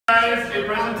guys a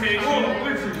presentation.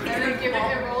 And then give it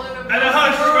a roll in a And a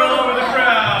hush fell over the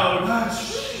crowd. Hush.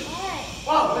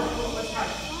 Whoa, what's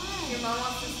hush? Your mom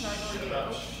wants to snuggle you.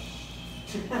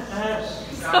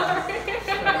 Sorry.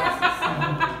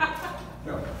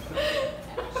 No.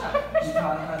 You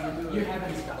taught her how to do it. You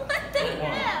haven't stopped. What the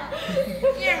hell?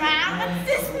 Your mom wants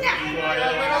to snuggle. A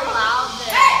little loud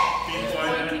there. Be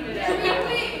quiet. Pointing it at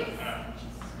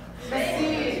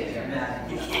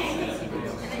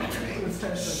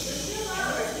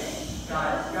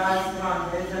Guys, come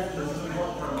on, pay attention. This is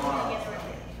important for tomorrow.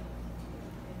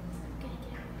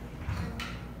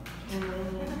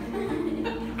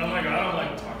 Oh my god, I'm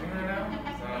like talking right now.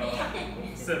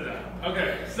 So, sit down. Okay,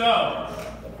 so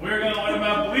we're going to learn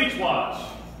about Bleachwatch,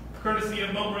 courtesy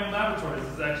of Moat Marine Laboratories.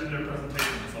 This is actually their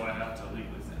presentation, so I have to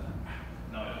legally say that.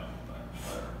 No,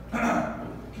 I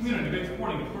don't. Community based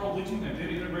reporting of coral bleaching and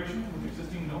data integration with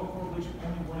existing NOAA coral bleaching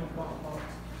only warning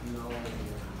products. No.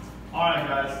 Alright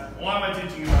guys, why am I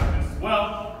teaching you about this?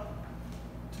 Well,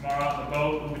 tomorrow on the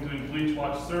boat we'll be doing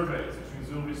Bleachwatch surveys, which means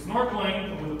we'll be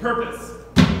snorkeling with a purpose.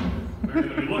 We're going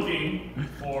to be looking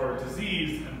for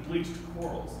diseased and bleached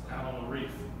corals out on the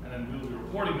reef, and then we'll be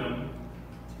reporting them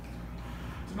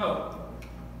to boat.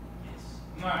 Yes.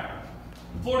 Alright.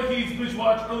 Florida Keys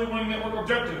Bleachwatch Early Warning Network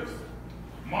objectives.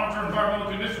 Monitor environmental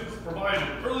conditions. Provide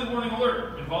an early warning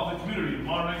alert. Involve the community in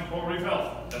monitoring coral reef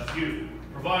health. That's you.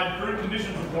 Provide current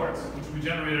conditions reports, which will be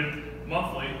generated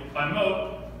monthly by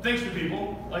Moat, thanks to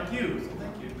people like you. So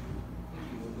thank you.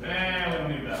 And we don't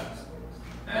need that.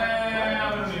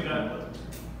 And we don't need that.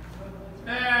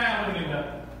 And we don't need that.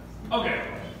 Okay.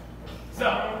 So.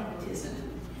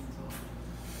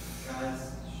 Guys,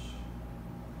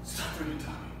 stop freaking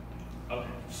talking.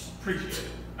 Okay. Appreciate it.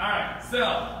 Alright,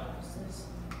 so.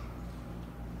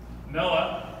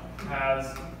 NOAA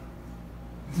has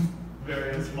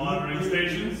various monitoring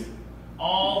stations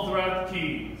all throughout the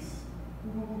Keys.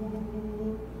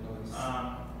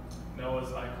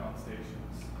 NOAA's icon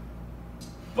stations.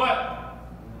 But,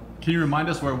 can you remind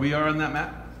us where we are on that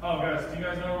map? oh guys, do you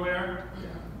guys know where we are?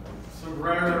 Yeah. So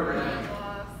right around.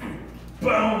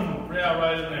 Boom! Yeah,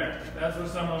 right in there. That's where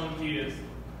Summerlin Key is.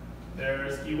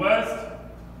 There's Key West,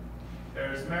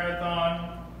 there's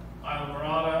Marathon, Island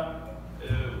Mirada.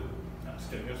 Ew. I'm just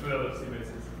kidding, there's other sea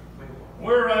bases.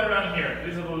 We're right around here.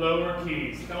 These are the lower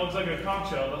keys. Kind of looks like a conch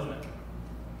shell, doesn't it?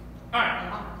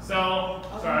 Alright, so,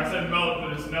 sorry, I said Moat,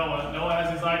 but it's NOAA. NOAA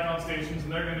has these icon stations,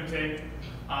 and they're going to take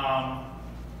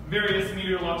various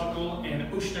meteorological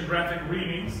and oceanographic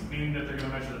readings, meaning that they're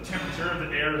going to measure the temperature of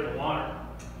the air and the water.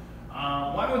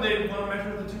 Why would they want to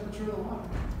measure the temperature of the water?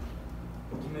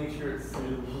 To make sure it's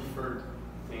suitable for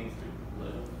things to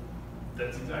live.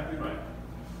 That's exactly right.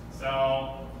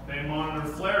 So they monitor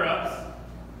flare-ups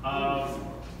of,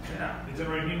 they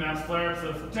generate heat maps, flare-ups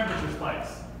of temperature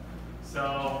spikes.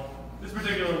 So this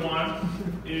particular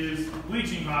one is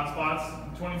bleaching hotspots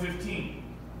in 2015.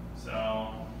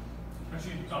 So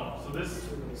actually, so this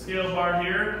scale bar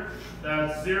here,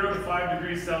 that's 0 to 5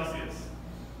 degrees Celsius.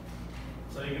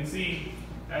 So you can see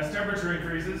as temperature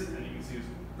increases, and you can see it's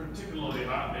particularly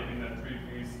hot, maybe in that 3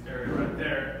 degrees area right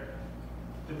there,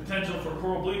 the potential for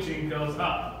coral bleaching goes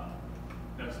up.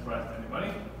 No surprise to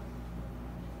anybody.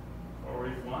 Coral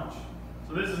Reef Watch.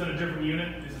 So this is in a different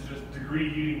unit. This is just degree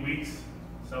heating weeks.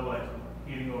 So like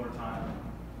heating over time.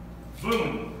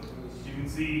 Boom! You can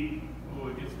see, oh,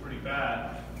 it gets pretty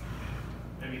bad.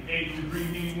 Maybe 8 degree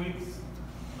heating weeks.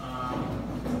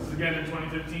 This is again in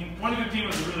 2015. 2015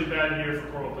 was a really bad year for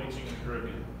coral bleaching in the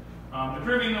Caribbean. The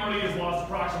Caribbean already has lost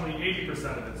approximately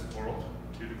 80% of its coral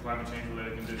due to climate change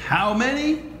related conditions. How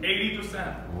many?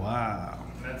 80%. Wow.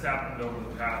 And that's happened over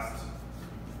the past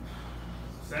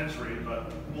century,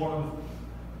 but more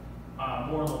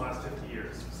in the last 50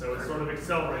 years. So it's sort of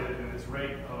accelerated in its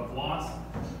rate of loss.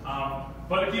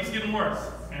 But it keeps getting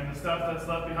worse. And the stuff that's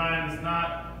left behind is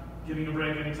not getting a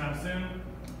break anytime soon.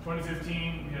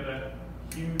 2015, we had a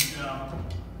huge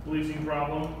bleaching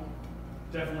problem.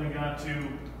 Definitely got to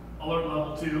alert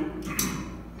level 2.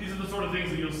 These are the sort of things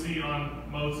that you'll see on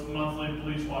most monthly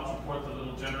Bleachwatch reports that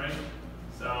it'll generate.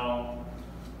 So,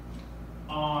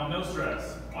 no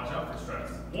stress. Watch out for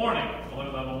stress. Warning,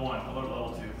 alert level 1, alert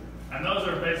level 2. And those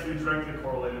are basically directly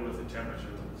correlated with the temperature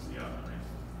that we'll see on the reef.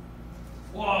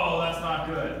 Whoa, that's not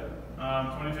good.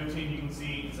 2015, you can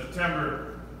see in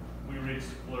September, we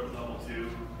reached alert level 2,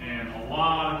 and a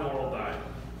lot of coral died.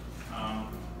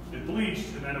 It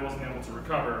bleached, and then it wasn't able to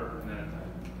recover, and then it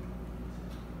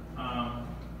died.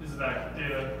 This is that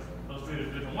data illustrated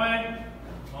a different way.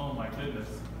 Oh my goodness.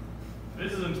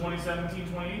 This is in 2017,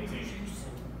 2018.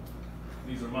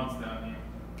 These are months down here.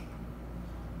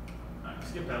 Alright,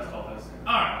 skip past all this.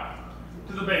 Alright.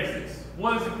 to the basics.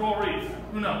 What is a coral reef?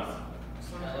 Who knows?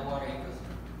 Shallow water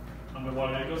ecosystem.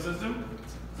 Underwater ecosystem.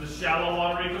 It's a shallow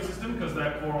water ecosystem because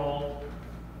that coral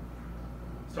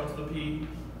starts with a P.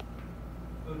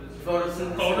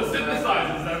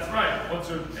 Photosynthesizes, that's right. What's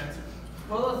your answer?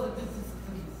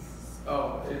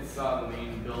 Oh, it's the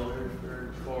main builder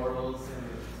for corals, and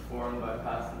it's formed by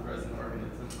past and present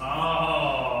organisms.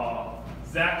 Oh,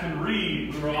 Zach can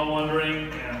read. We were all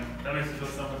wondering, and that makes me feel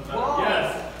so much better.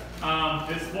 Yes,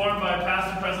 it's formed by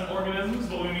past and present organisms.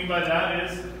 What we mean by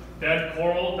that is dead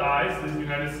coral dies, leaves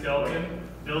behind a skeleton,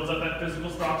 builds up that physical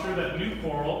structure that new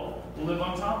coral will live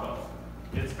on top of.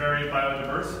 It's very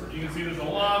biodiverse. You can see there's a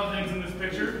lot of things in this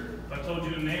picture. If I told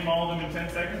you to name all of them in 10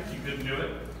 seconds, you couldn't do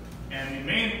it. And the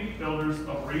main builders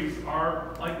of reefs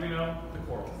are, like we know, the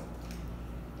corals.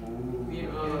 Ooh.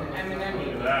 Look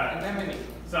at that.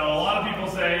 So a lot of people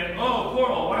say, oh,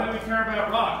 coral, why do we care about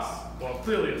rocks? Well,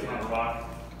 clearly it's not a rock.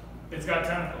 It's got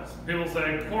tentacles. People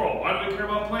say, coral, why do we care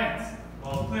about plants?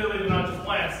 Well, clearly they're not just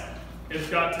plants. It's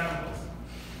got tentacles.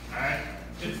 Alright?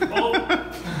 It's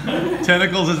both.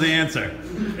 Tentacles is the answer.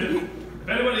 If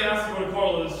anybody asks you what a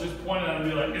coral is, just point it out and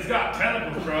be like, it's got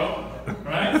tentacles, bro.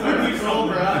 Right? So you sold,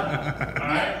 bro.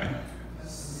 Alright?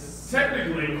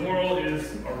 Technically, coral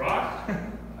is a rock,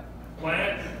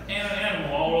 plant, and an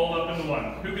animal all rolled up into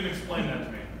one. Who can explain that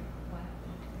to me?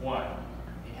 Why?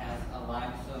 It has a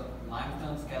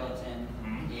limestone skeleton.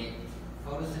 Mm-hmm. It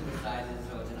photosynthesizes,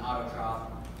 so it's an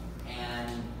autotroph,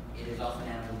 and it is also an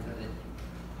animal because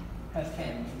it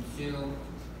can consume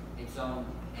its own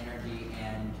energy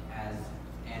and has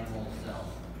animal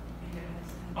cells.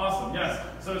 Awesome, yes.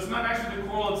 So it's not actually the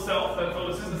coral itself that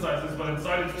photosynthesizes, but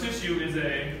inside its tissue is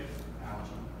a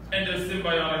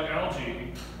endosymbiotic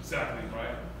algae. Exactly,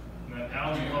 right? And that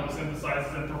algae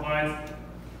photosynthesizes and provides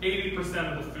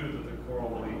 80% of the food that the coral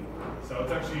will eat. So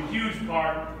it's actually a huge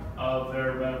part of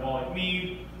their metabolic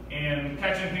need, and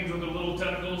catching things with their little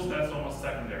tentacles, that's almost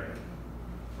secondary.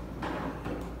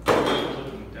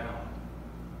 Looking down.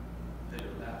 They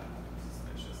did that.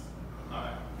 Suspicious.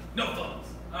 Alright. No thumbs.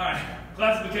 Alright.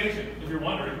 Classification, if you're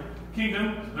wondering.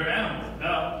 Kingdom, they're animals.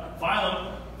 Duh.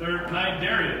 Phylum, they're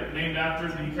Cnidaria, named after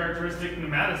the characteristic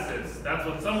nematocysts. That's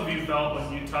what some of you felt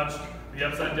when you touched the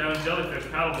upside down jellyfish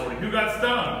paddleboarding. Who got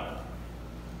stung?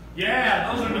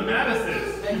 Yeah, those are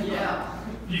nematocysts. Yeah.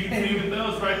 You can see with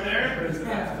those right there.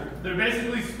 They're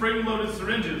basically spring-loaded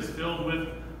syringes filled with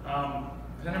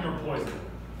venom or poison.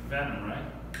 Venom, right?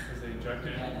 Because they inject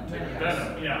it.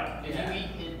 Venom, yeah.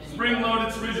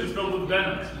 Spring-loaded syringes filled with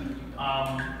venom.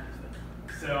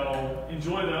 So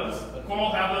enjoy those.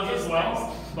 Coral have those as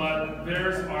well, but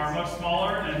theirs are much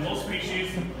smaller, and most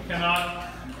species cannot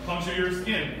puncture your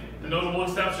skin. The notable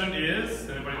exception is,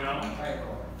 anybody know?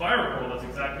 Fire coral, that's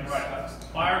exactly right.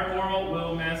 Fire coral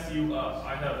will mess you up.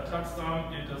 I have touched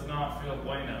some, it does not feel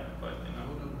bueno, but you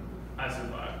know, I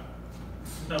survived.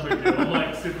 No big deal, I'm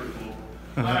like super cool.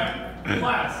 Alright,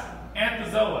 class,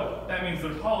 Anthozoa. That means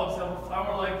their polyps have a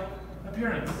flower-like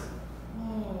appearance.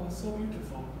 Oh, so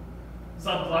beautiful.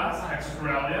 Subclass,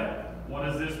 Hexacorallia. What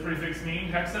does this prefix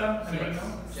mean? Hexa? Anybody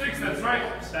know? 6, that's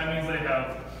right. That means they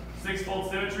have 6-fold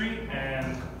symmetry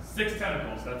and 6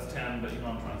 tentacles. That's 10, but you know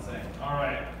what I'm trying to say.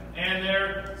 Alright. And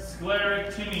they're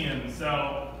scleractinian.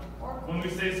 So when we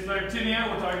say scleractinia,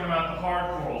 we're talking about the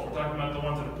hard corals. We're talking about the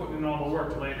ones that are putting in all the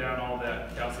work to lay down all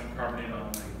that calcium carbonate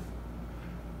on things.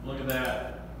 Look at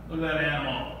that. Look at that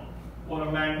animal. What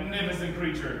a magnificent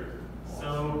creature.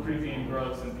 So creepy and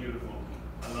gross and beautiful.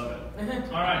 I love it.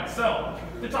 Alright, so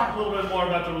to talk a little bit more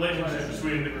about the relationship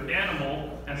between the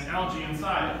animal and the algae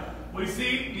inside. We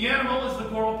see the animal is the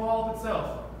coral polyp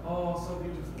itself. Oh, so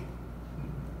beautiful.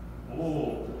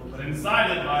 Oh, but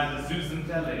inside it lie the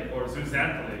zooxanthellae, or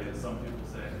zooxanthellae, as some people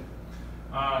say.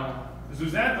 The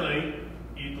zooxanthellae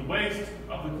eat the waste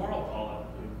of the coral polyp.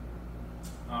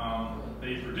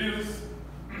 They produce,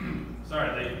 they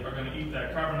are going to eat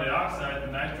that carbon dioxide,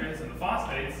 the nitrates, and the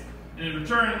phosphates, and in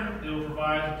return, they will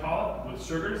provide the polyp with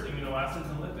sugars, amino acids,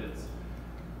 and lipids.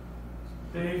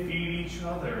 They feed each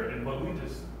other in what we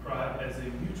describe as a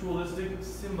mutualistic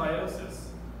symbiosis.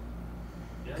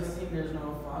 Yes? Good thing there's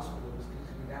no phosphorus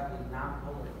because that was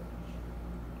non-polar.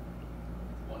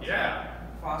 Yeah.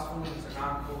 Phosphorus are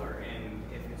non-polar, and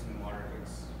if it's in water,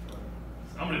 it's.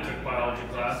 Somebody took biology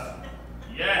class.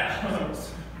 Yeah.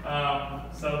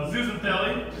 So the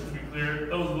zooxanthellae, just to be clear,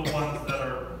 those are the ones that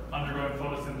are undergoing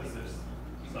photosynthesis.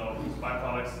 So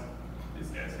byproducts, these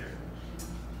guys here.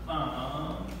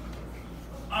 All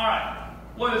right.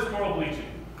 What is coral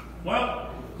bleaching? Well,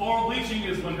 coral bleaching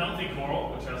is when healthy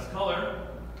coral, which has color,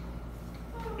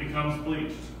 becomes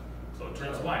bleached. So it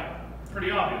turns white.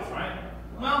 Pretty obvious, right?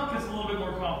 Well, it gets a little bit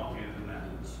more complicated than that.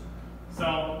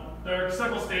 So there are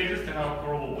several stages to how a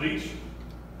coral will bleach.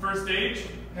 First stage,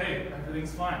 hey,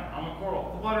 everything's fine. I'm a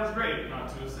coral. The water's great, not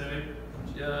too acidic,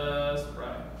 just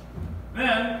right.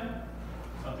 Then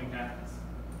something happens.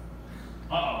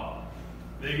 Uh-oh.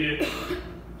 They get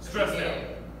stressed out.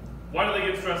 Why do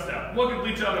they get stressed out? What could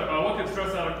bleach out? What could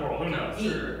stress out a coral? Who knows?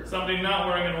 Sure. Somebody not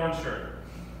wearing an orange shirt.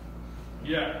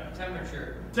 Yeah.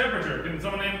 Temperature. Temperature. Can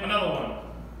someone name another one?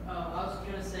 I was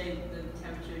gonna say the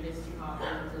temperature gets too hot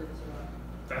or too hot.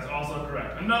 That's also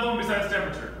correct. Another one besides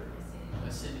temperature.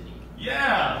 Acidity.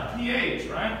 Yeah, pH,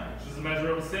 right? Which is a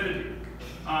measure of acidity.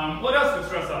 What else could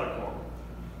stress out a coral?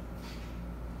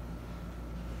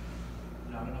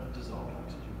 Not enough dissolved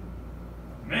oxygen.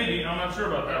 Maybe. I'm not sure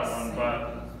about that one,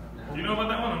 but do you know about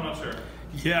that one? I'm not sure.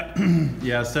 Yeah,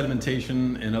 yeah.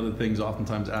 Sedimentation and other things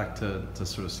oftentimes act to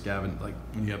sort of scavenge, like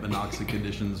when you have anoxic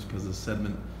conditions because of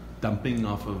sediment dumping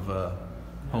off of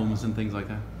homes and things like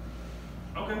that.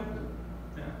 Okay.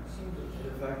 Yeah.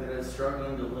 The fact that it's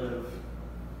struggling to live.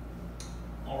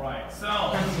 All right. So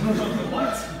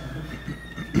what?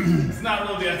 It's not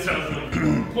really the answer I was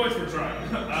looking for. Points we're trying.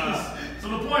 So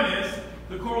the point is,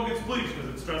 the coral gets bleached because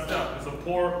it's stressed out because of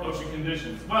poor ocean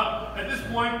conditions. Well, at this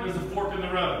point, there's a fork in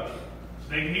the road.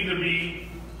 They can either be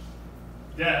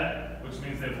dead, which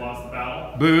means they've lost the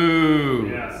battle. Boo!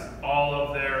 Yes, all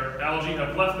of their algae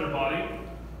have left their body,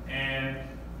 and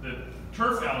the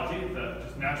turf algae that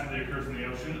just naturally occurs in the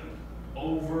ocean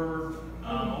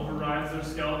overrides their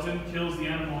skeleton, kills the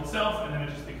animal itself, and then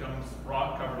it just becomes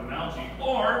rock covered in algae.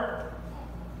 Or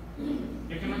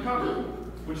it can recover,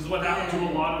 which is what happened to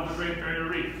a lot of the Great Barrier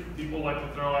Reef. People like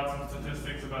to throw out some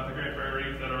statistics about the Great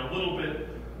Barrier Reef that are a little bit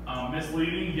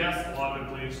misleading. Yes, a lot of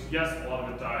it bleached. Yes, a lot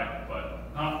of it died,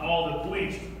 but not all that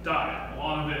bleached died. A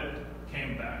lot of it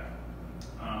came back.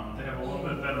 They have a little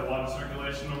bit better water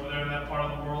circulation over there in that part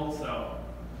of the world, so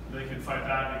they can fight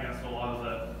back against a lot of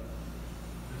the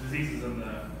diseases and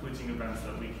the bleaching events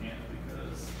that we can't,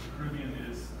 because the Caribbean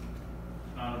is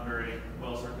not a very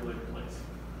well circulated place.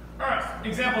 All right,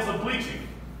 examples of bleaching.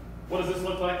 What does this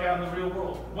look like out in the real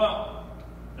world? Well,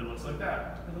 it looks like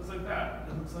that. It looks like that.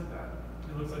 It looks like that.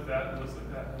 It looks like that. It looks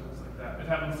like that. It looks like that. It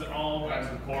happens to all kinds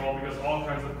of coral because all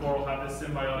kinds of coral have this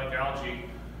symbiotic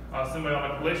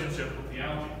relationship with the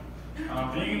algae.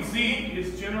 You can see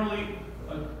it's generally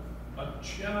a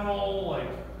general, like,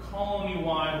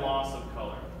 colony-wide loss of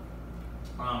color.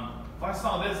 If I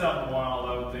saw this out in the wild,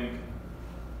 I would think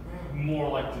more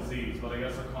like disease, but I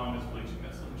guess our climate is bleaching.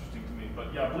 That's interesting to me.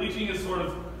 But yeah, bleaching is sort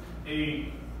of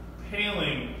a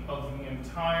paling of the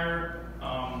entire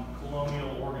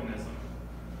colonial organism.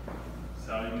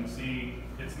 So you can see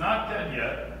it's not dead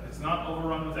yet. It's not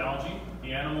overrun with algae.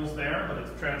 The animal's there, but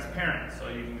it's transparent, so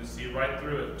you can just see right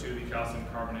through it to the calcium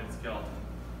carbonate skeleton.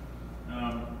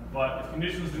 But if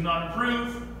conditions do not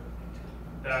improve,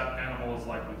 that animal is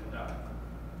likely to die.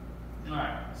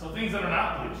 Alright, so things that are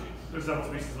not bleaching. There's several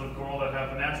species of coral that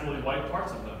have naturally white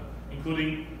parts of them,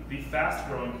 including the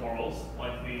fast-growing corals,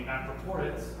 like the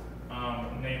acroporids,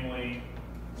 namely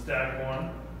staghorn,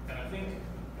 and I think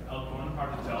elkhorn,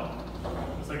 hard to tell.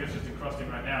 Looks like it's just encrusting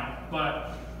right now.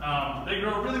 But they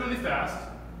grow really, really fast,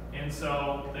 and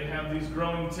so they have these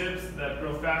growing tips that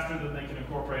grow faster than they can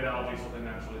incorporate algae, so they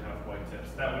naturally have white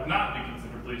tips. That would not be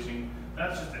considered bleaching.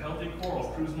 That's just a healthy coral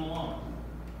cruising along.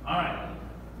 Alright,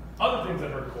 other things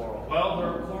that hurt coral. Well, there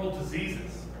are coral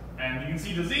diseases. And you can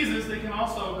see diseases, they can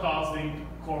also cause the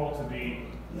coral to be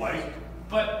white,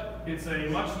 but it's a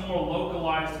much more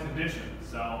localized condition.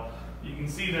 So you can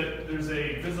see that there's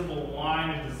a visible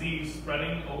line of disease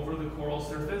spreading over the coral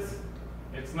surface.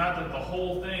 It's not that the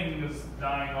whole thing is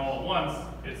dying all at once,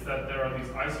 it's that there are these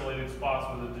isolated spots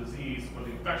where the disease, where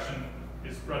the infection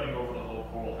is spreading over the whole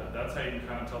coral head. That's how you can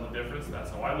kind of tell the difference.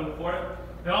 That's how I look for it.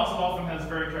 It also often has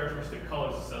very characteristic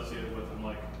colors associated with them,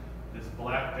 like this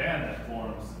black band that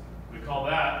forms. We call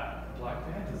that black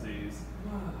band disease.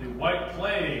 The white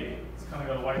plague, it's kind of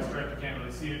got a white stripe, you can't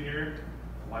really see it here.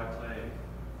 White plague.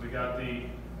 We got the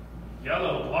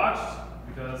yellow blotched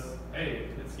because, hey,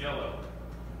 it's yellow.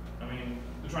 I mean,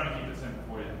 we're trying to keep it simple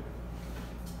for you.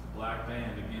 Black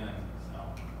band again,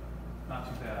 so not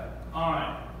too bad. All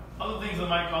right, other things that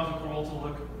might cause a coral to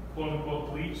look quote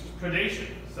unquote bleached: predation.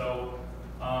 So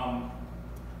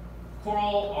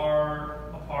coral are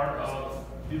a part of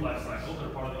the life cycle, they're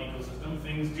part of the ecosystem.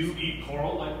 Things do eat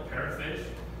coral, like parrotfish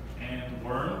and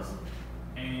worms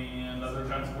and other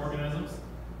kinds of organisms.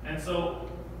 And so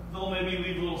they'll maybe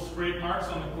leave little scrape marks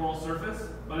on the coral surface,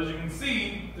 but as you can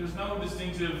see, there's no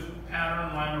distinctive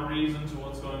pattern, rhyme, or reason to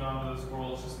what's going on with this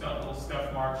coral. It's just got little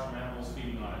scuff marks from animals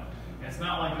feeding on it. And it's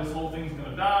not like this whole thing's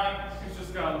gonna die, it's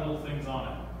just got little things on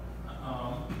it.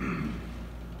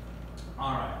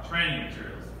 training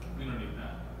materials. We don't need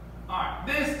that. Alright,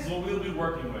 this is what we'll be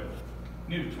working with.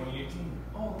 New 2018.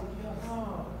 Oh, look at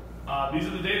us. These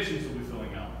are the data sheets we'll be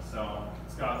filling out. So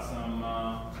it's got some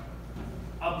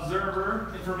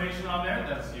observer information on there.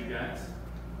 That's you guys.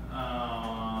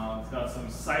 It's got some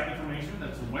site information.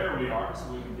 That's where we are, so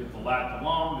we can get the lat, the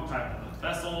long, the type of the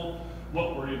vessel,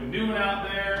 what we're even doing out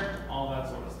there, all that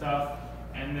sort of stuff.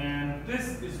 And then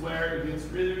this is where it gets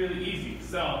really, really easy.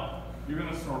 So you're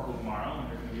going to snorkel tomorrow, and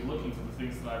you're going to be looking for the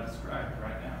things that I described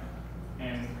right now.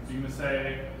 And you're going to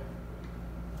say,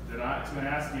 it's going to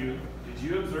ask you, did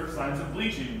you observe signs of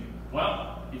bleaching?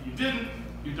 Well, if you didn't,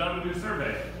 you're done with your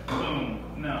survey. Boom,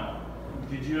 no.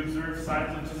 Did you observe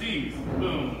signs of disease?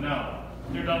 Boom, no.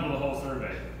 You're done with the whole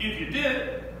survey. If you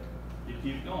did, you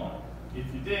keep going. If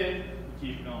you did,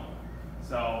 you keep going.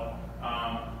 So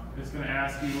it's going to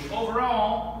ask you,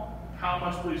 overall, how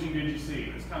much bleaching did you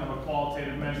see? It's kind of a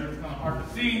qualitative measure. It's kind of hard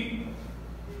to see.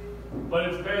 But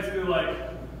it's basically like,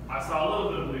 I saw a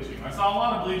little bit of bleaching. I saw a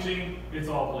lot of bleaching. It's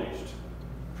all bleached.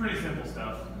 Pretty simple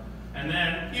stuff. And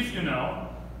then, if you know,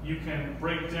 you can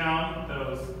break down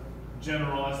those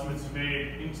general estimates you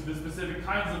made into the specific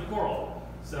kinds of coral.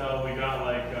 So we got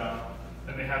like,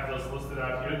 and they have those listed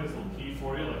out here, this little key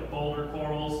for you, like boulder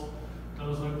corals.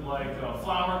 Those look like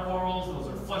flower corals.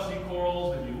 Those are fleshy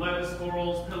corals, maybe lettuce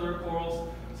corals, pillar corals.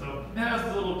 So it has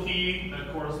a little key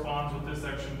that corresponds with this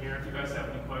section here. If you guys have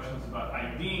any questions about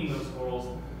IDing those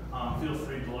corals, feel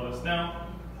free to let us know.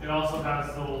 It also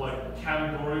has little like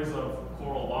categories of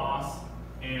coral loss,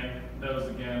 and those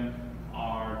again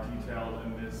are detailed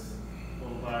in this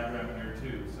little diagram here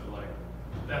too. So like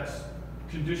that's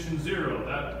condition 0,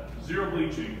 that 0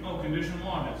 bleaching. Oh, condition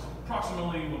 1 is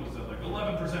approximately, what is it, like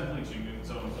 11% bleaching, and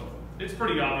so on and so forth. It's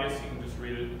pretty obvious, you can just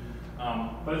read it.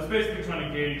 But it's basically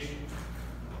trying to gauge,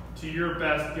 to your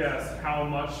best guess, how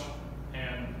much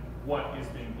and what is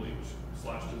being bleached /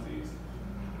 disease.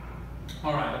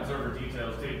 All right, observer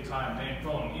details, date, time, name,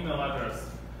 phone, email address,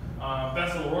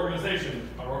 vessel, organization.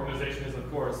 Our organization is, of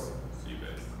course,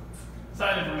 sea-based.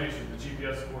 Site information, the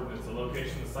GPS coordinates, the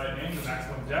location, the site name, the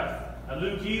maximum depth. A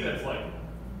Lu key, that's like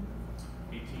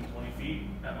 18, 20 feet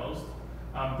at most.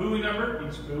 Buoy number,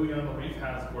 each buoy on the reef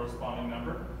has a corresponding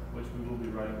number, which we will be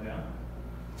writing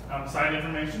down. Site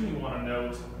information, you want to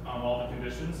note all the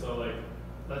conditions. So like,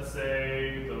 let's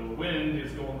say the wind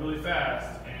is going really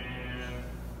fast and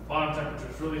bottom temperature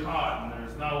is really hot and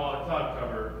there's not a lot of cloud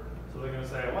cover. So they're going to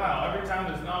say, wow, every time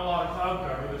there's not a lot of cloud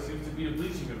cover, there seems to be a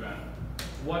bleaching event.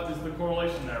 What is the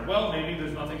correlation there? Well, maybe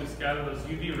there's nothing to scatter those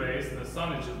UV rays and the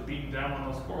sun is just beating down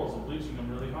on those corals and bleaching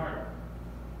them really hard.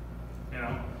 You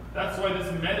know, that's why this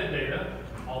metadata,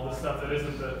 all the stuff that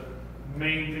isn't the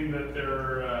main thing that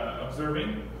they're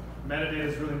observing, metadata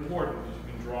is really important because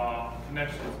you can draw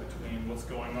connections between what's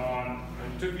going on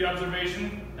when you took the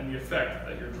observation and the effect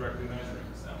that you're directly measuring.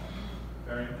 So,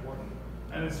 very important.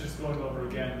 And it's just going over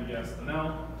again the yes, the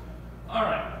no. All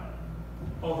right,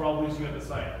 overall bleaching at the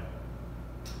site.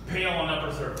 Pale on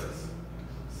upper surface.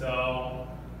 So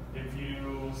if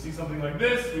you see something like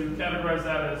this, we would categorize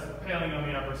that as paling on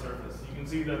the upper surface. You can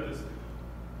see that this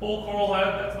whole coral head,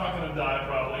 that's not going to die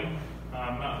probably,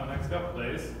 not in the next couple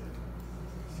days.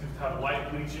 Seems to have light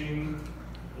bleaching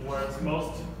where it's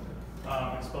most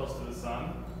exposed to the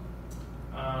sun.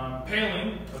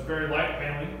 Paling, but very light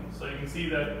paling. So you can see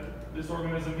that this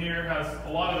organism here has a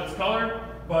lot of its color,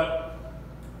 but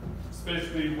it's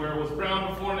basically where it was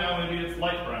brown before, now maybe it's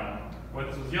light brown. Where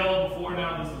this was yellow before,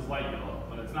 now this is light yellow,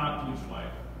 but it's not bleached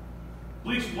white.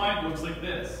 Bleached white looks like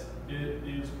this. It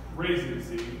is crazy to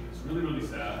see. It's really, really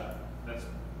sad. That's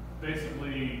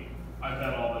basically, I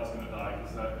bet all that's going to die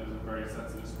because that is a very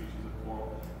sensitive species of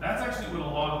coral. That's actually what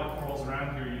a lot of the corals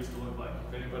around here used to look like.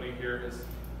 If anybody here has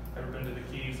ever been to the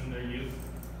Keys in their youth?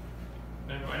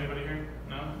 Anybody here?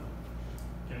 No?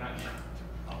 Okay, not yet,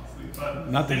 obviously. But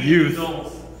not the youth.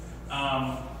 Adults.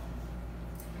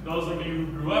 Those of you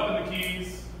who grew up in the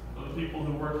Keys, or the people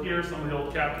who work here, some of the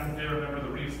old captains, they remember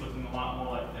the reefs looking a lot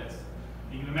more like this.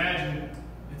 You can imagine,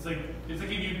 it's like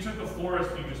if you took a forest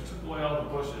and you just took away all the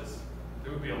bushes,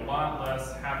 there would be a lot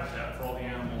less habitat for all the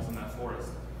animals in that forest.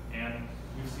 And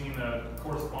we've seen a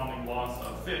corresponding loss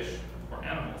of fish or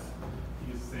animals,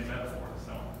 to use the same metaphor,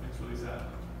 so it's really sad.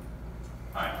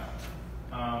 All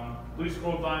right, bleached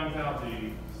coral dying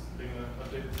penalty. Are you going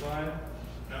to update the slide?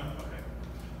 No? Okay.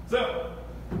 So,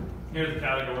 here's the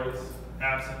categories.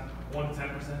 Absent, 1 to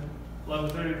 10%, 11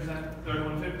 to 30%,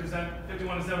 31 to 50%,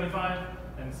 51 to 75,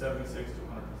 and 76 to 100%.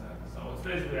 So it's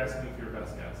basically asking you for your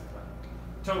best guess.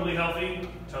 Totally healthy,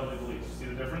 totally bleached. See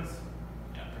the difference?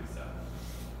 Yeah, pretty sad.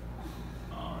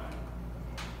 All right.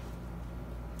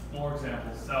 More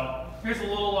examples. So here's a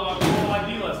little coral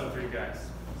ID lesson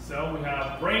So we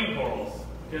have brain corals.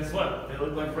 Guess what? They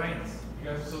look like brains. You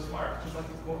guys are so smart, just like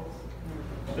these corals.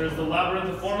 There's the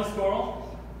labyrinthiformis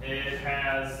coral. It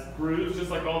has grooves just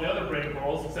like all the other brain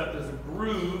corals, except there's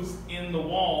grooves in the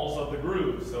walls of the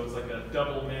grooves. So it's like a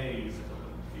double maze,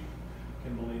 if you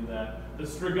can believe that. The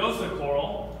strigosa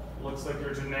coral looks like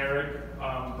your generic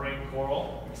brain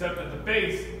coral, except at the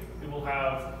base, it will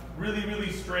have really,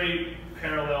 really straight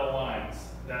parallel lines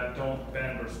that don't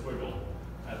bend or squiggle.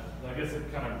 I guess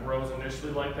it kind of grows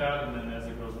initially like that, and then as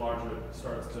it grows larger, it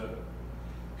starts to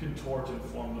contort and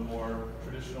form the more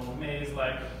traditional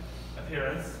maze-like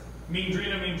appearance.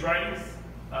 Meandrina meandrites.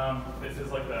 This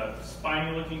is like a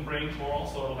spiny-looking brain coral,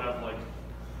 so it'll have like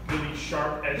really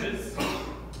sharp edges.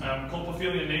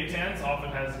 Colpophilia natans often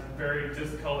has very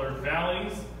discolored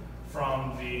valleys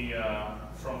from the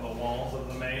walls of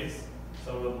the maze,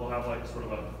 so it will have like sort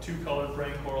of a two-colored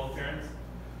brain coral appearance.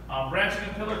 Branching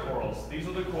and pillar corals. These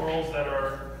are the corals that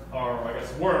are I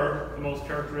guess were the most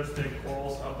characteristic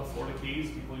corals of the Florida Keys.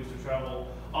 People used to travel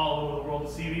all over the world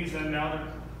to see these, and now they're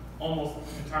almost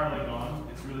entirely gone.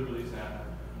 It's really, really sad.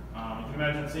 You can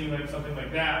imagine seeing like something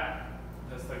like that.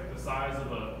 That's like the size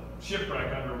of a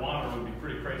shipwreck underwater would be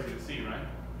pretty crazy to see, right?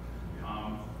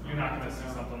 You're not going to see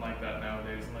something like that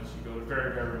nowadays unless you go to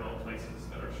very, very remote places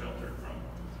that are sheltered from,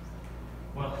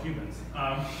 well, humans.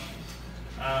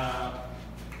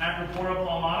 Acropora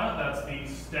palmata, that's the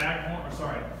staghorn, or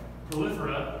sorry,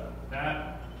 prolifera.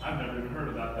 That, I've never even heard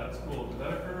of that. That's cool. Does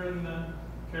that occur in the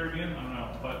Caribbean? I don't know.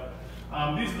 But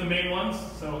these are the main ones.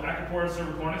 So Acropora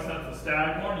cervicornis, that's the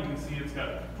staghorn. You can see it's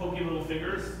got pokey little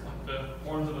fingers, like the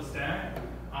horns of a stag.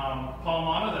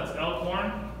 Palmata, that's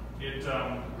elkhorn. It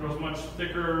grows much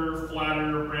thicker,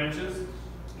 flatter branches.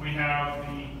 We have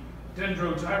the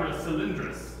Dendrogyra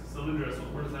cylindris. Cylindris,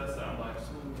 where does that sound like?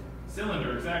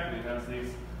 Cylinder, exactly. It has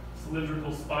these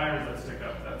cylindrical spires that stick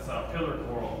up. That's pillar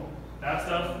coral. That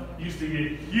stuff used to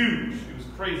get huge. It was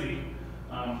crazy.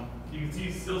 You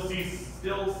can still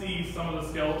see some of the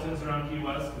skeletons around Key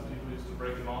West because people used to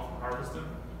break them off and harvest them.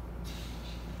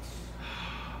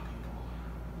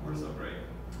 We're so great.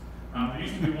 There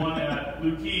used to be one at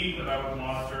Blue Key that I would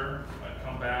monitor. I'd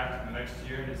come back the next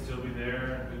year and it'd still be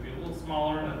there. It'd be a little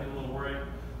smaller and I'd be a little worried.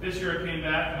 This year I came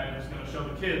back and I was going to show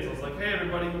the kids. I was like, hey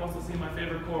everybody, who wants to see my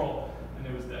favorite coral? And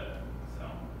it was dead. So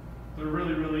they're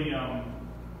really, really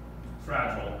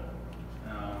fragile,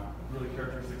 really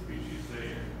characteristic species.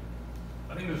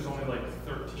 I think there's only like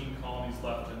 13 colonies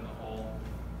left in the whole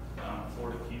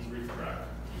Florida Keys Reef tract.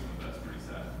 That's pretty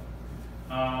sad.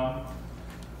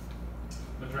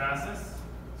 Madrasis,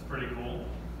 it's pretty cool.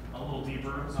 A little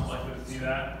deeper, it's not likely to see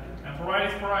that. And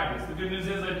Parietes. The good news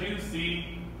is I do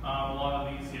see a lot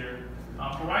of these here.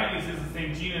 Parietes is the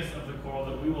same genus of the coral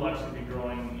that we will actually be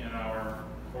growing in our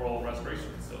coral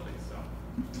restoration facility. So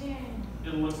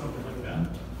it'll look something like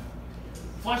that.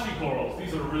 Fleshy corals.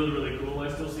 These are really, really cool.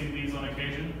 I still see these on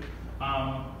occasion.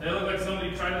 They look like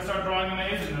somebody tried to start drawing a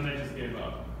maze and then they just gave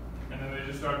up. And then they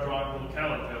just start drawing little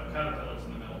caterpillars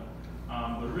in the middle.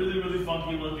 They're really, really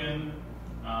funky looking.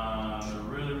 They're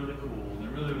really, really cool. They're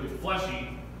really, really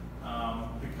fleshy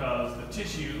because the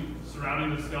tissue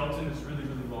surrounding the skeleton is really,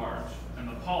 really large. And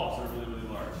the polyps are really, really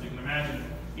large. So you can imagine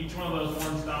each one of those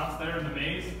orange dots there in the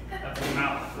maze, that's a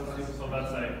mouth. So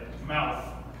that's a mouth.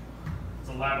 It's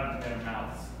a labyrinth of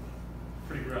mouths.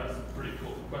 Pretty gross. Pretty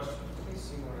cool. Question? I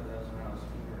seen one of those when I was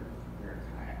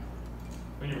kayaking.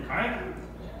 When you were kayaking?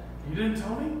 Yeah. You didn't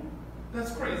tell me?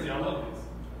 That's crazy. I love these.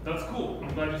 That's cool.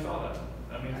 I'm glad you saw that.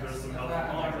 That means there's some healthy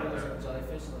ponds out there.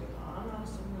 Jellyfish, like, I'm not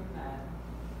doing that.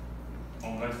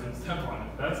 Oh, nice didn't step on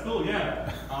it. That's cool, yeah.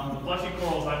 The fleshy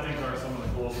corals, I think, are some of the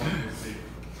coolest ones you'll see.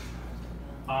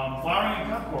 Flowering and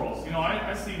cup corals. You know,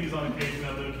 I see these on occasion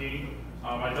at Blue Key.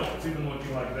 I don't see them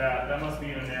looking like that. That must be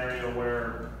in an area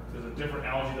where there's a different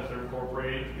algae that they're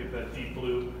incorporating to get that deep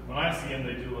blue. When I see them,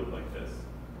 they do look like this.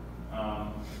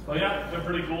 But yeah, they're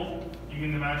pretty cool. You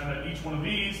can imagine that each one of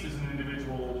these is an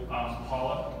individual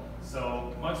polyp.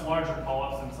 So much larger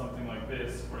polyps than something like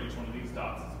this, where each one of these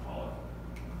dots is a polyp.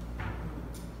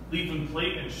 Leaf and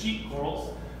plate and sheet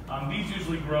corals. These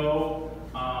usually grow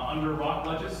under rock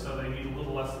ledges, so they need a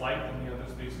little less light than the other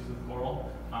species of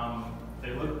coral.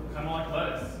 They look kind of like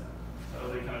lettuce. So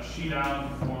they kind of sheet out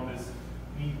and form this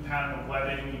neat pattern of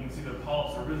webbing. You can see their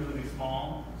polyps are really, really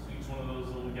small. So each one of those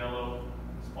little yellow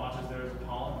splotches there is a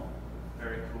polyp.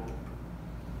 Very cool.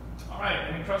 All right,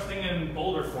 and encrusting and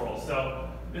boulder corals. So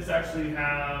these actually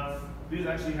has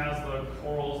the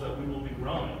corals that we will be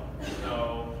growing.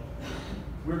 So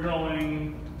we're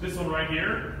growing this one right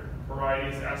here,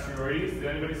 Parietes asteroides. Did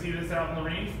anybody see this out in the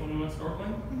reef when we went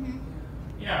snorkeling? Mm-hmm.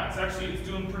 Yeah, it's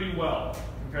doing pretty well.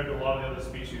 compared to a lot of the other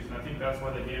species, and I think that's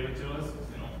why they gave it to us.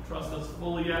 They don't trust us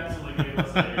fully yet, so they gave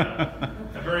us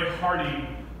a very hardy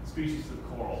species of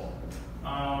coral.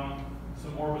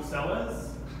 Some orbicellas.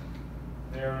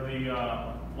 They're the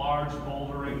large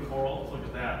bouldering corals. Look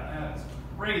at that. That's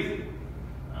crazy.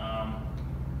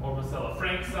 Orbicella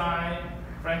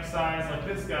Franksii is like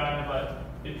this guy, but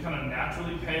it kind of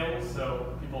naturally pales,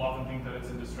 so people often think that it's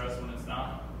in distress when it's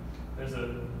not. There's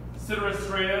a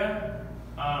Siderastrea.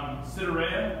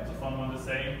 Siderea, it's a fun one to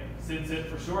say. Sid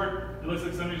for short. It looks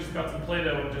like somebody just got some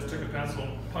Play-Doh and just took a pencil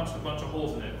and punched a bunch of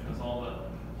holes in it, because all the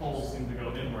holes seem to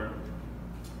go inward.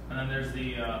 And then there's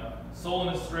the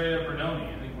Solanistrea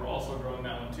Bernoni. I think we're also growing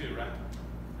that one too, right?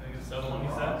 I think it's the other one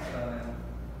you said.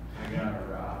 I got a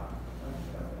rock.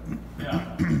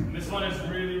 Yeah. This one is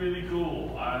really, really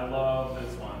cool. I love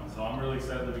this one. So I'm really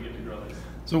excited that we get to grow this.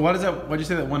 So why'd you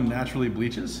say that one naturally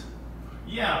bleaches?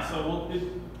 Yeah, so it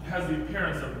has the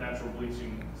appearance of natural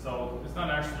bleaching. So it's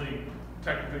not actually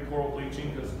technically coral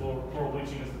bleaching, because coral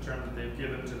bleaching is the term that they've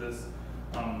given to this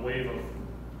wave of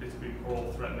basically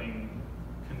coral threatening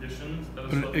conditions.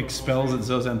 But it expels its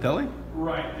zooxanthellae?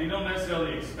 Right. They don't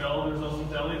necessarily expel their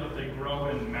zooxanthellae, but they grow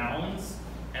in mounds.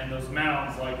 And those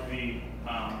mounds, like the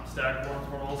stagborn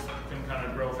corals, can kind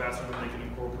of grow faster than they can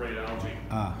incorporate algae.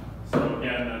 Ah. So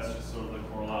again, that's just sort of the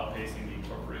coral outpacing the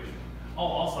incorporation. Oh,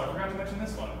 also, I forgot to mention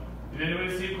this one. Did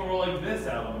anybody see a coral like this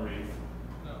out on the reef?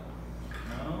 No.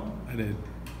 No? I did.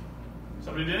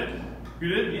 Somebody did? You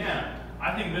did? Yeah.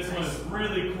 I think this one is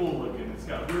really cool looking. It's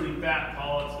got really fat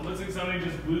polyps. It looks like somebody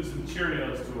just glued some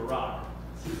Cheerios to a rock.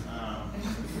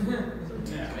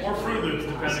 Yeah. Or Fruit Loops,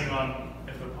 depending on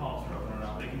if their polyps are open or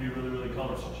not. They can be really, really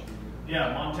colorful.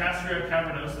 Yeah, Montastria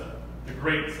cavernosa, the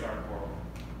great star coral.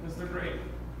 Because they're great.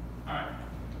 All right.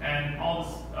 And all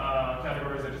the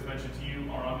categories I just mentioned to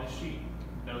you are on this sheet.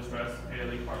 No stress,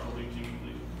 paley, partial bleaching,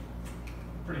 bleaching.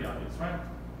 Pretty obvious, right?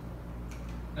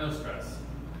 No stress.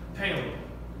 Paley,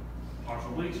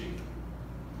 partial bleaching,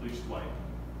 bleached white.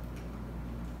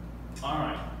 All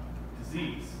right.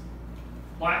 Disease.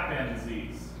 Black band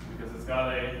disease, because it's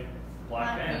got a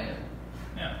black band.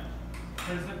 Yeah.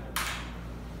 What is it?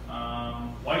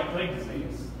 White plague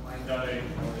disease. It's got a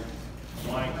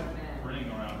white ring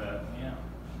around that. Yeah.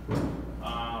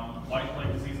 White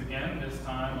plague disease again, this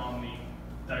time on the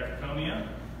Dicotonia.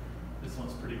 This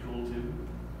one's pretty cool too.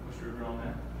 Wish we were growing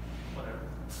that. Whatever.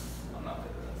 I'm not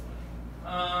big for this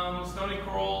one. Stony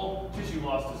coral tissue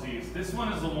loss disease. This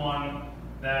one is the one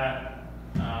that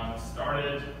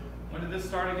started. When did this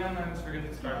start again? I just forget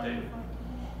the start date.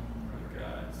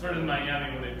 It started in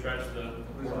Miami when they dredged the.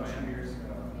 2 years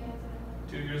ago.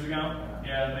 2 years ago?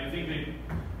 Yeah, they think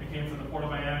they came from the port of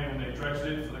Miami when they dredged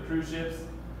it for the cruise ships,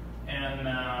 and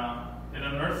it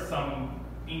unearthed some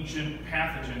ancient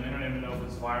pathogen. They don't even know if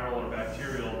it's viral or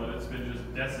bacterial, but it's been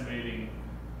just decimating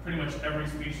pretty much every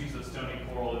species of stony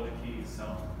coral in the Keys. So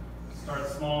it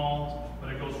starts small,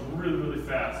 but it goes really, really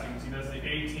fast. You can see that's the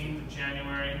 18th of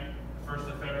January, 1st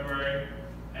of February,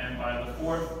 and by the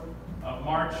 4th of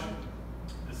March,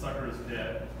 the sucker is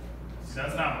dead. See,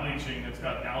 that's not bleaching, it's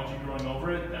got algae growing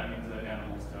over it. That means that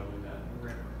animal's totally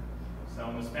dead. So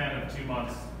in the span of 2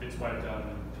 months, it's wiped out an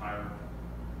entire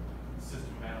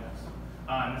system of animals.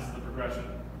 And this is the progression.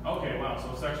 Okay, wow,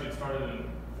 so it's actually started in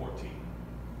 14.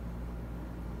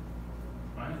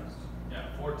 Right? Yeah,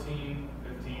 14,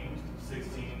 15,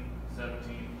 16,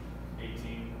 17,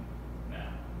 18,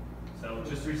 now. So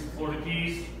just reached the Florida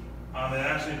Keys. It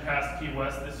actually passed Key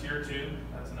West this year too.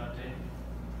 That's an update.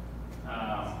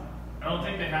 I don't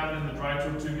think they have it in the dry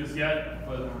tortugas yet,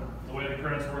 but the way the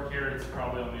currents work here, it's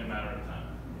probably only a matter of time.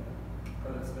 Yeah.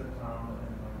 But it's been common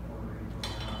in like Puerto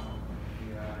Rico,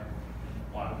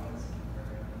 Wow.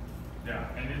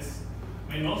 Yeah, and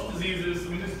I mean, most diseases,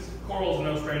 this coral is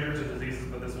no stranger to diseases,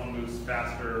 but this one moves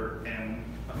faster and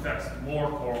affects more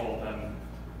coral than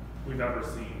we've ever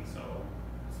seen. So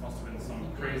this must have been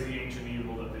some crazy ancient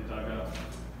evil that they dug up.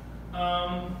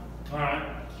 All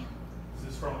right.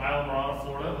 This is from Isla Morada,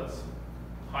 Florida. That's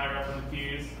higher up in the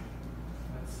Keys.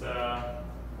 That's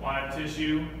live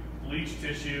tissue, bleached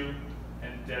tissue,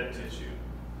 and dead tissue.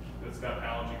 That's got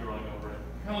algae growing over it.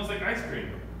 Kind of looks like ice cream,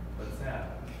 but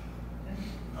sad.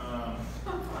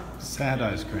 Sad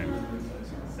ice cream.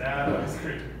 Sad ice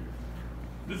cream.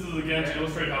 This is again to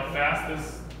illustrate how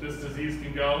fast this disease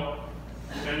can go.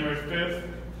 January 5th,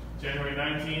 January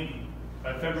 19th.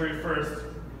 By February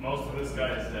 1st, most of this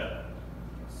guy is dead.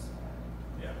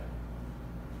 Yeah.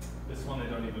 This one, they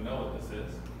don't even know what this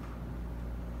is.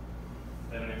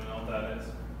 They don't even know what that is.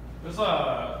 There's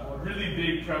a really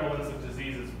big prevalence of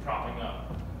diseases propping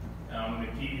up in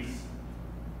the Keys,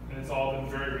 and it's all been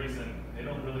very recent. They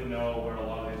don't really know where a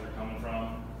lot of these are coming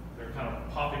from.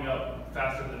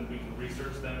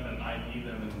 research them and ID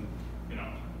them and, you know,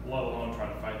 let alone try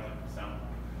to fight them.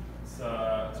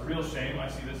 So it's a real shame. I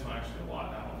see this one actually a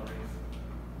lot out on the reef,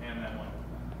 and that one.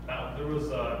 There was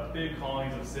big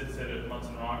colonies of sit at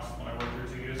Munson Rocks when I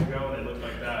worked here 2 years ago. They looked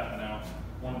like that, and now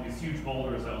one of these huge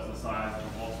boulders that was the size of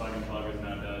a Volkswagen Bug is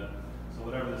now dead. So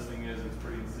whatever this thing is, it's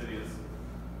pretty insidious.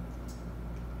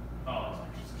 Oh,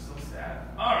 these pictures are so sad.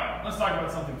 All right, let's talk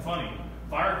about something funny.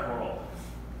 Fire coral.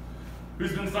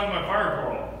 Who's been stung by fire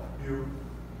coral? You.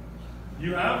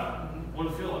 You have? What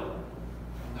does it feel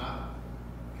like? Not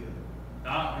good.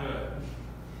 Not good.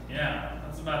 Yeah,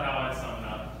 that's about how I sum it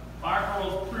up. Fire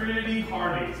coral's pretty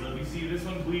hardy, so if you see this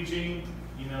one bleaching,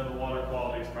 you know the water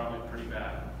quality is probably pretty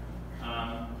bad.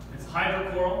 It's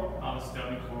hydrocoral, not a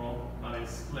stony coral, not a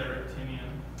scleractinian.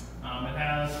 It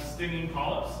has stinging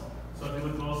polyps, so if you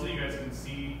look closely, you guys can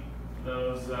see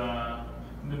those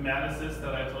nematocysts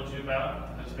that I told you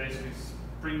about. There's basically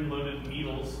spring-loaded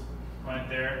needles right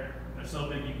there. They're so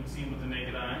big you can see them with the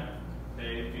naked eye.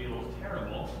 They feel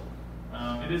terrible.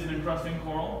 It is an encrusting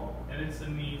coral, and it's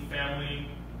in the family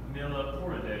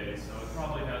Milleporidae, so it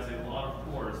probably has a lot of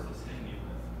pores to sting you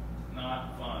with.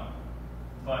 Not fun,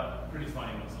 but pretty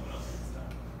funny when someone else gets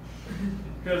stung.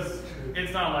 Because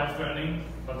it's not life-threatening,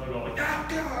 but they'll go like, ah,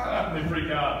 God, and they freak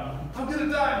out. I'm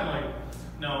gonna die. And I'm like,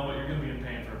 no, but you're gonna be in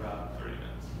pain for about 30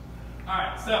 minutes. All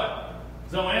right, so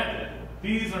zoanthid.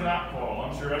 These are not coral.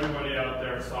 I'm sure everybody out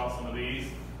there saw some of these.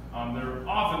 They're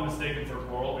often mistaken for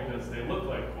coral because they look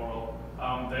like coral.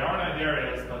 They are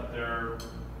nidarias, but they're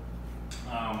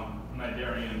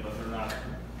Nidarian, but they're not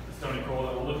the stony coral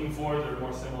that we're looking for. They're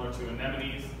more similar to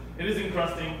anemones. It is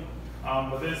encrusting,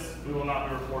 but this we will not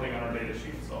be reporting on our data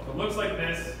sheet. So if it looks like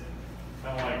this,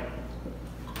 kind of like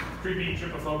creepy,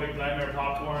 trypophobic nightmare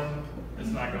popcorn, it's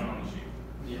not going on the sheet.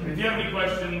 Yeah. If you have any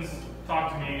questions,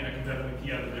 talk to me, and I can definitely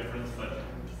key out the difference, but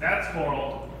that's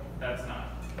coral, that's not.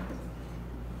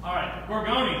 All right,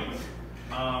 gorgonians.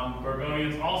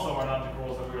 Gorgonians also are not the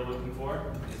corals that we were looking for.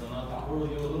 These are not the coral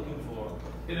you were looking for.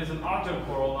 It is an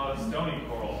octocoral, not a stony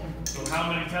coral. So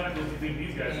how many tentacles do you think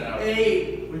these guys have?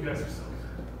 8. You guys are so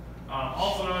good.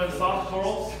 Also known as soft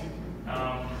corals.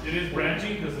 It is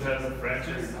branching because it has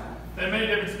branches. There are many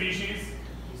different species.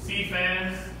 Sea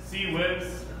fans, sea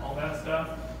whips, all that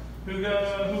stuff. Who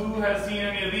has seen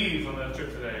any of these on the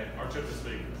trip today, or trip this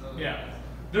week? Yeah.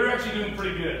 They're actually doing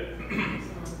pretty good.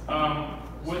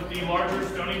 With the larger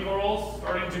stony corals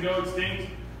starting to go extinct,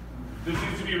 there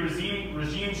seems to be a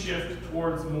regime shift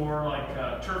towards more like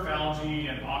turf algae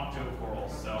and octocorals.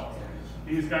 So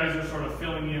these guys are sort of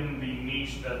filling in the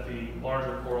niche that the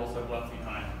larger corals have left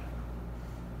behind.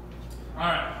 All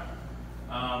right.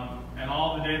 And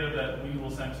all the data that we will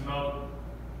send to Mo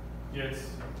gets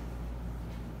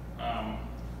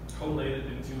collated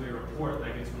into a report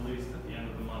that gets released at the end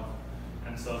of the month.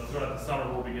 And so throughout the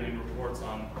summer, we'll be getting reports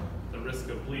on the risk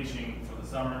of bleaching for the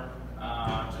summer.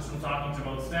 Just from talking to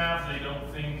both staff, they don't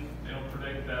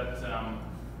predict that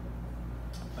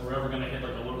we're ever going to hit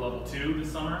like alert level 2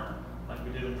 this summer, like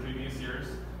we did in previous years.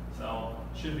 So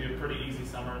it should be a pretty easy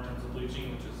summer in terms of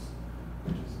bleaching,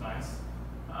 which is nice.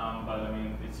 But I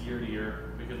mean, it's year to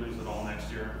year. We could lose it all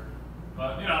next year.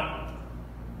 But you know,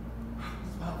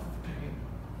 it's about pain.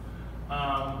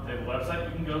 They have a website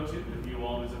you can go to view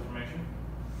all this information.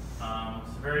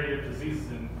 Severity of diseases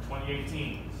in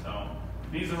 2018. So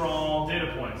these are all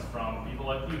data points from people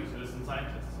like you, citizen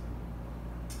scientists.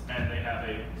 And they have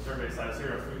a survey size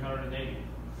here of 380.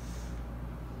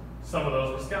 Some of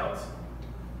those were scouts.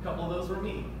 A couple of those were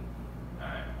me. All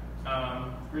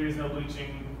right. Green is no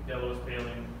bleaching, yellow is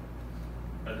paling,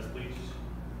 red is bleached.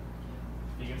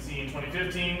 You can see in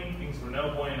 2015, things were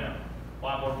no bueno. A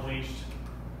lot more bleached.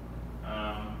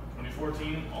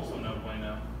 2014, also no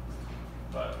bueno.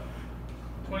 But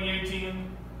 2018,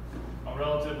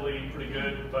 relatively pretty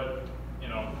good, but you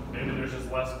know, maybe there's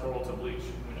just less coral to bleach.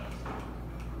 Who knows?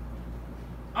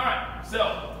 All right,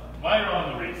 so while you're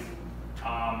on the reef,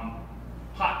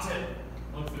 hot tip: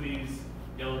 look for these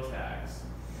yellow tags.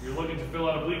 If you're looking to fill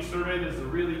out a bleach survey, there's a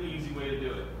really easy way to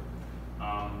do it.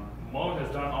 Mo has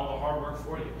done all the hard work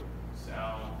for you. So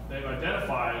they've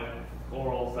identified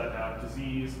corals that have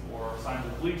disease or signs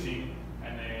of bleaching,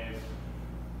 and they've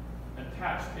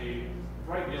attached a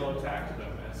bright yellow tag to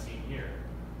them, as seen here.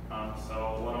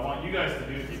 So what I want you guys to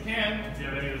do, if you can, if you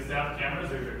have any of the staff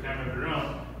cameras or if you have a camera of your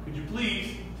own, could you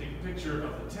please take a picture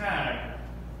of the tag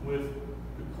with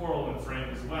the coral in frame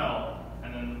as well,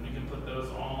 and then we can put those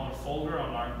all in a folder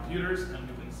on our computers, and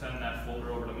we can send that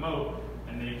folder over to Mo,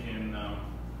 and they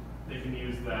can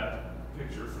use that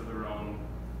picture for their own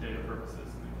data purposes.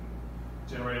 And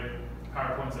they can generate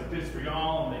PowerPoints like this for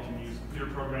y'all, and they can use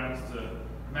computer programs to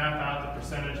map out the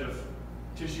percentage of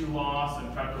tissue loss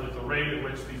and calculate the rate at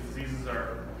which these diseases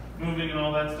are moving and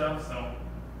all that stuff. So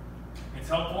it's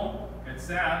helpful. It's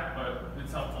sad, but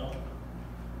it's helpful.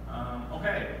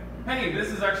 Okay. Hey, this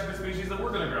is actually the species that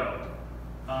we're going to grow.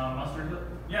 Mustard hill.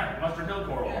 Yeah, mustard hill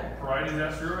coral. Yeah. Parietes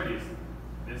asteroides.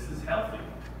 This is healthy.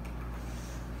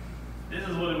 This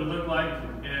is what it would look like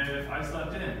if I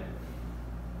slept in.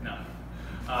 No.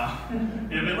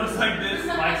 If it looks like this,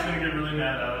 Mike's going to get really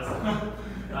mad at us.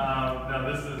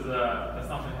 No, this is, that's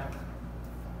not going to happen.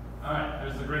 Alright,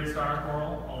 there's the great star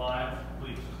coral, alive,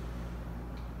 bleached.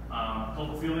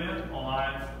 Pulpophilia,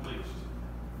 alive, bleached.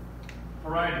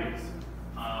 Parietes,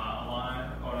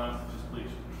 alive, or no, it's just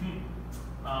bleached.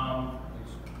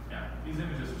 Yeah, these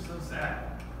images are so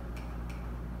sad.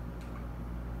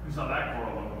 Who saw that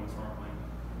coral when we were snorkeling?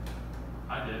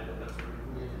 I did, that's pretty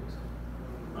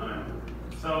cool. Alright,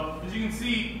 so as you can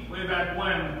see, way back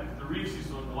when, the reefs used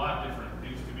to look a lot different. They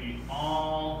used to be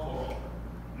all coral.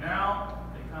 Now,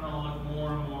 they kind of look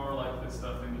more and more like this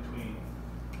stuff in between.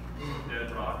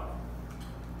 Dead rock.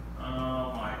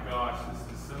 Oh my gosh, this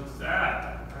is so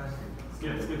sad.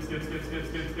 Skip, skip, skip, skip, skip,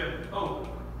 skip, skip. Oh,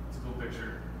 it's a cool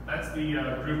picture. That's the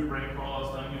grooved brain coral I was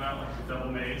telling you about, like the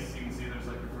double maze. You can see there's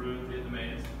like a groove in the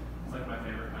maze. It's like my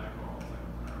favorite kind of coral. It's like,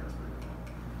 whatever, it's pretty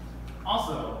cool.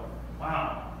 Also,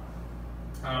 wow.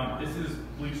 This is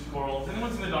bleached coral. Has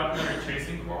anyone seen the documentary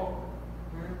Chasing Coral?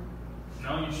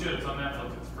 No, you should. It's on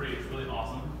Netflix. It's free. It's really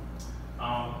awesome.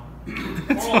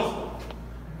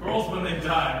 Corals, when they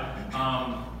die,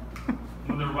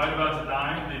 when they're right about to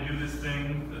die, they do this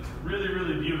thing that's really,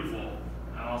 really beautiful,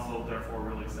 and also, therefore,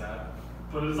 really sad.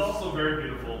 But it's also very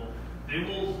beautiful. They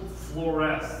will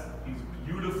fluoresce these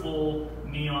beautiful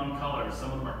neon colors.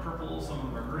 Some of them are purple, some of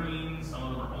them are green, some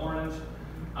of them are orange.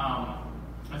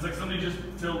 It's like somebody just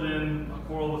filled in a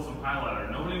coral with some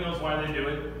highlighter. Nobody knows why they do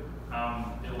it.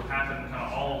 It will happen kind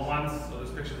of all at once. So this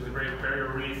picture is a Great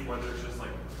Barrier Reef where there's just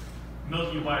like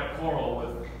milky white coral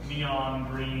with neon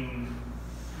green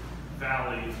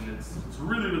valleys, and it's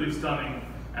really, really stunning.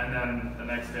 And then the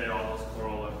next day, all those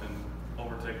coral have been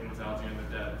overtaken with algae and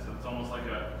they're dead. So it's almost like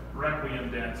a requiem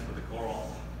dance for the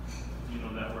coral. You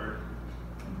know that word?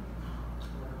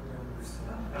 It's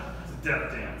a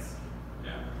death dance.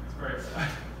 Yeah, it's very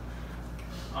sad.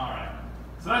 All right.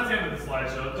 So that's the end of the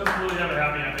slideshow. It doesn't really have a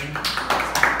happy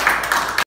ending.